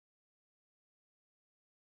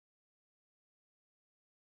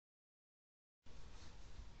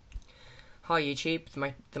Hi YouTube,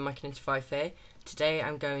 the Mike95 here. Today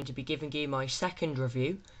I'm going to be giving you my second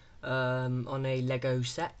review on a Lego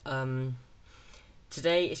set.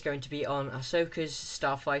 Today it's going to be on Ahsoka's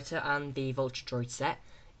Starfighter and the Vulture Droid set.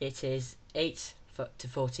 It is 8 to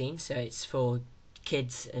 14, so it's for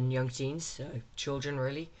kids and young teens, so children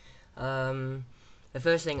really. The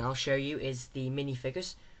first thing I'll show you is the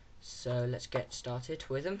minifigures, so let's get started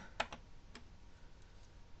with them.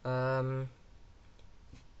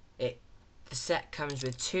 The set comes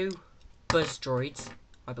with 2 buzz droids,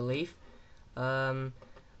 I believe.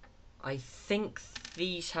 I think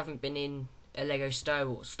these haven't been in a Lego Star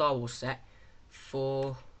Wars set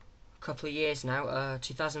for a couple of years now.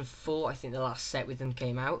 2004, I think the last set with them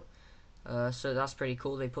came out. So that's pretty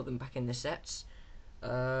cool. They put them back in the sets.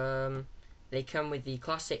 They come with the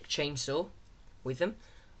classic chainsaw with them,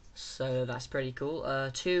 so that's pretty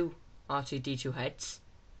cool. 2 R2-D2 heads,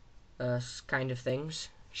 kind of things.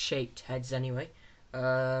 Shaped heads anyway.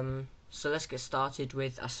 So let's get started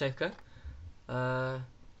with Ahsoka.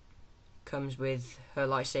 Comes with her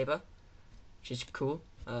lightsaber, which is cool.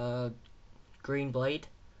 Green blade.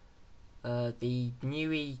 The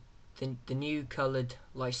new coloured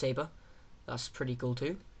lightsaber. That's pretty cool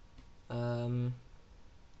too. On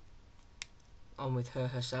with her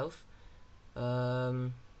herself.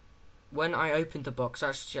 When I opened the box,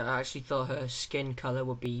 I actually thought her skin colour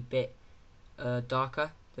would be a bit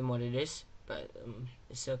darker than what it is, but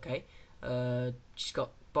it's okay. She's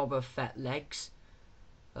got Boba Fett legs.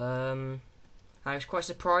 I was quite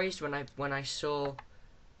surprised when I saw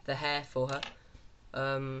the hair for her.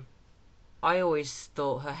 I always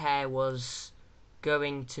thought her hair was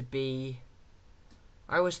going to be.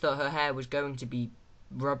 I always thought her hair was going to be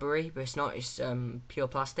rubbery, but it's not. It's pure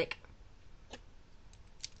plastic.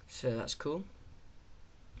 So that's cool.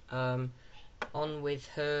 On with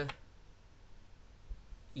her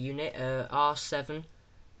unit, R7,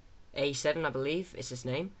 A7 I believe is his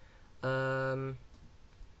name.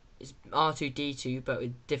 It's R2-D2 but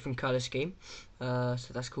with different colour scheme, so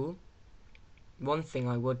that's cool. One thing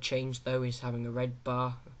I would change though is having a red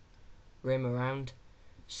bar rim around,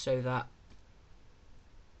 so that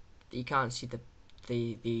you can't see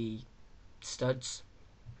the studs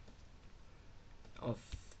of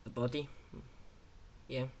the body.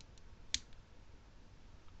 Yeah.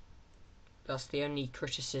 That's the only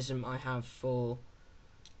criticism I have for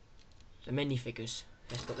the minifigures.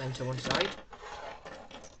 Let's put them to one side.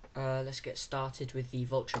 Let's get started with the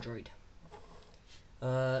Vulture Droid.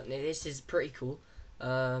 This is pretty cool.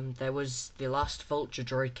 There was the last Vulture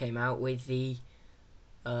Droid came out with the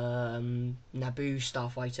Naboo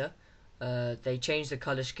Starfighter. They changed the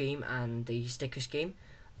colour scheme and the sticker scheme.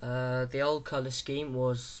 The old colour scheme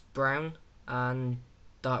was brown and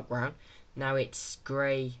dark brown. Now it's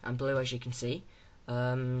grey and blue, as you can see.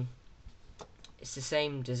 It's the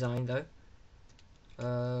same design though.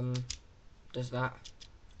 Does that,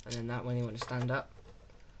 and then that when you want to stand up.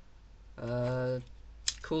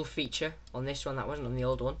 Cool feature on this one that wasn't on the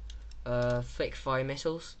old one. Flick fire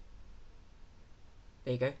missiles.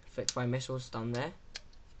 There you go, flick fire missiles down there.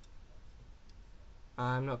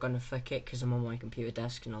 I'm not going to flick it because I'm on my computer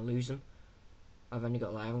desk and I'll lose them. I haven't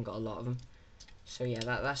got a lot of them. So yeah,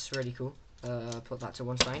 that's really cool. Put that to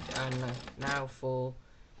one side, and now for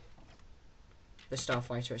the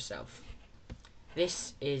Starfighter itself.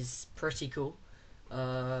 This is pretty cool.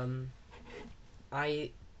 With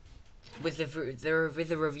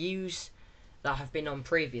the reviews that have been on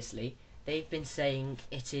previously, they've been saying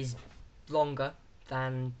it is longer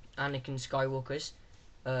than Anakin Skywalker's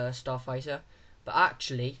Starfighter, but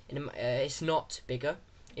actually it's not bigger.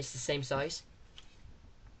 It's the same size.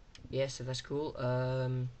 Yeah, so that's cool.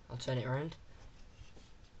 I'll turn it around.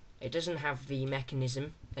 It doesn't have the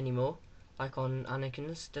mechanism anymore, like on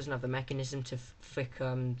Anakin's. It doesn't have the mechanism to flick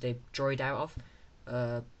the droid out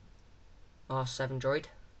of. R7 droid,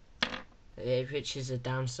 which is a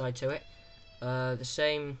downside to it. The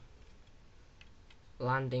same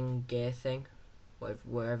landing gear thing,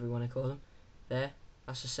 whatever you want to call them. There,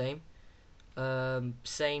 that's the same.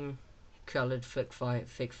 Same coloured flick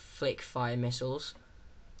fire missiles.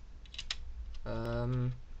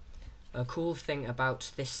 A cool thing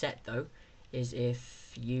about this set though is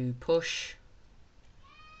if you push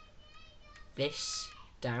this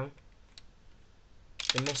down,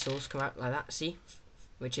 the missiles come out like that, see?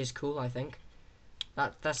 Which is cool, I think.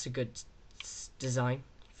 That's a good design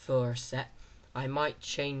for a set. I might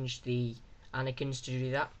change the Anakins to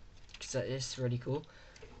do that, because that is really cool.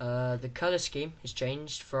 The colour scheme has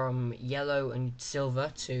changed from yellow and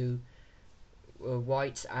silver to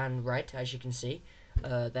white and red, as you can see.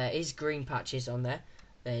 There is green patches on there.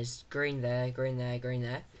 There's green there, green there, green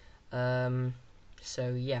there.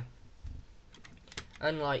 So yeah,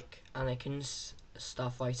 unlike Anakin's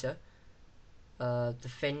starfighter, the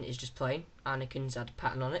fin is just plain. Anakin's had a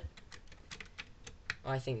pattern on it.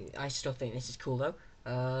 I still think this is cool though.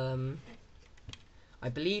 I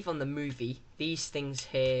believe on the movie these things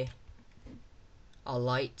here are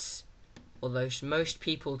lights, although most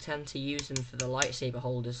people tend to use them for the lightsaber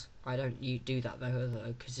holders. I don't do that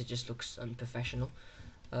though, because it just looks unprofessional.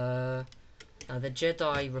 Now the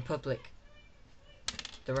Jedi Republic,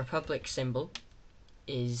 the Republic symbol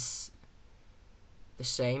is the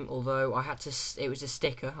same, although it was a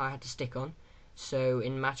sticker I had to stick on. So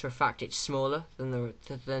in matter of fact, it's smaller than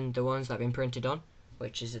the ones that have been printed on,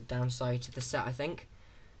 which is a downside to the set, I think.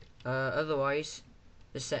 Otherwise,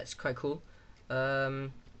 the set's quite cool.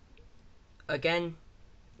 Again,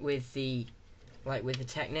 with the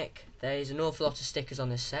Technic, there's an awful lot of stickers on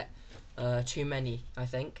this set. Too many, I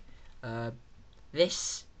think.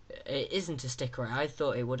 This it isn't a sticker. I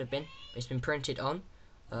thought it would have been. It's been printed on.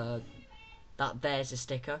 That there's a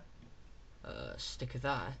sticker. Sticker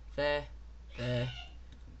there,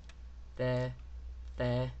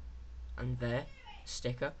 and there.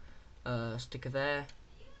 Sticker. Sticker there,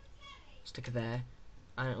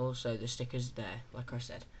 and also the stickers there. Like I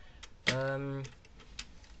said.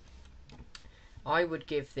 I would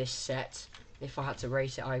give this set, if I had to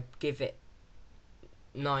rate it, I'd give it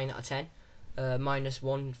 9 out of 10.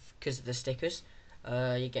 -1 because of the stickers.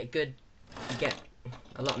 You get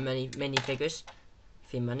a lot of mini figures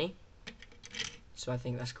for your money, so I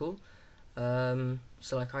think that's cool.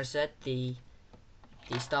 So like I said, the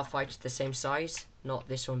starfighter's the same size, not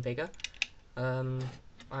this one bigger.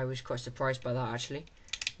 I was quite surprised by that actually,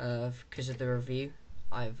 because of the review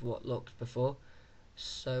I've looked before.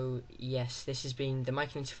 So yes, this has been the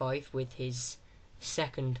Mike95 with his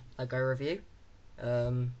second Lego review.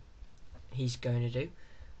 He's going to do.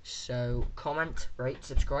 So comment, rate,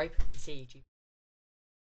 subscribe. See you YouTube.